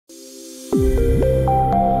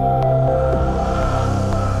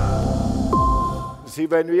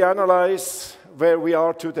when we analyze where we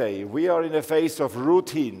are today, we are in a phase of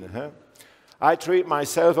routine. I treat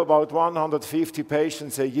myself about 150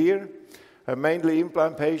 patients a year, mainly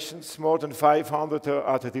implant patients, more than 500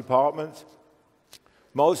 at the department.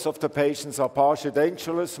 Most of the patients are partially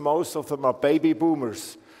edentulous, most of them are baby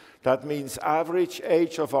boomers. That means average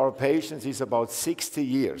age of our patients is about 60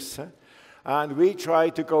 years. And we try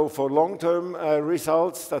to go for long-term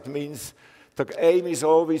results. That means the aim is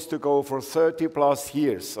always to go for 30 plus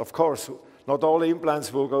years. Of course, not all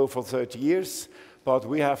implants will go for 30 years, but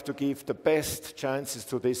we have to give the best chances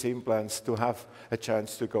to these implants to have a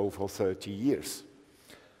chance to go for 30 years.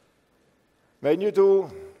 When you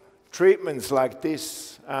do treatments like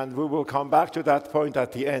this, and we will come back to that point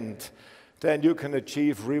at the end, then you can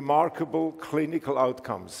achieve remarkable clinical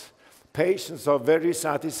outcomes. Patients are very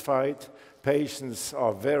satisfied, patients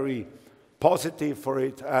are very positive for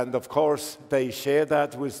it, and of course they share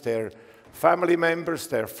that with their family members,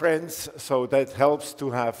 their friends, so that helps to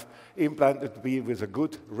have implanted with a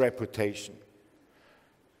good reputation.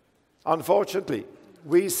 Unfortunately,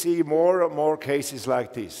 we see more and more cases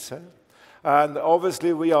like this. And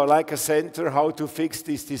obviously we are like a center how to fix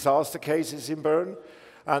these disaster cases in Bern.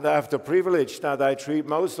 And I have the privilege that I treat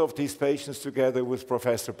most of these patients together with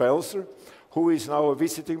Professor Belser, who is now a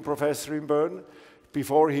visiting professor in Bern.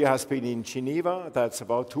 Before he has been in Geneva, that's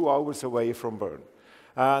about 2 hours away from Bern.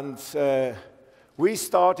 And we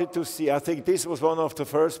started to see, I think this was one of the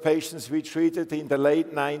first patients we treated in the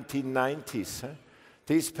late 1990s.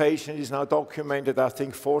 This patient is now documented, I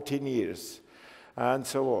think, 14 years, and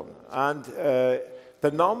so on. And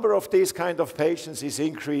the number of these kind of patients is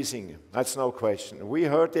increasing, that's no question. We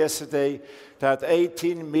heard yesterday that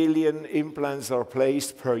 18 million implants are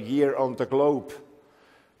placed per year on the globe.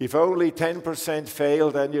 If only 10% fail,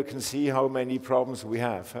 then you can see how many problems we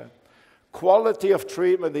have. Quality of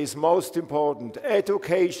treatment is most important.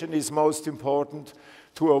 Education is most important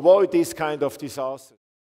to avoid this kind of disaster.